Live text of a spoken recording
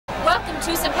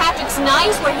to St. Patrick's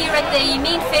Night. We're here at the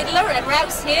Mean Fiddler at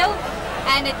Rouse Hill,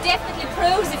 and it definitely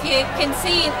proves, if you can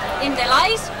see in the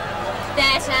light,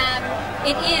 that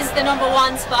it is the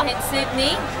 #1 spot in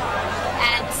Sydney,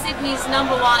 and Sydney's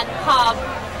 #1 pub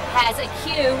has a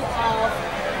queue of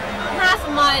half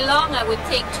a mile long, I would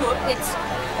think.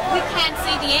 We can't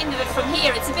see the end of it from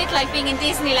here. It's a bit like being in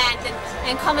Disneyland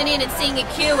and coming in and seeing a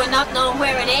queue and not knowing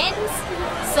where it ends.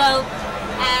 So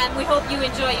we hope you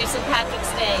enjoy your St.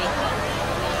 Patrick's Day.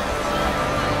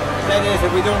 That is,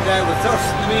 if we don't with us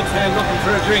in the meantime looking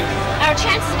for a drink. Our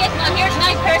chances of getting on here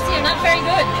tonight, Percy, are not very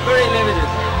good. Very limited.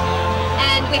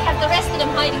 And we have the rest of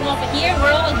them hiding over here.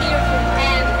 We're all here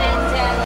and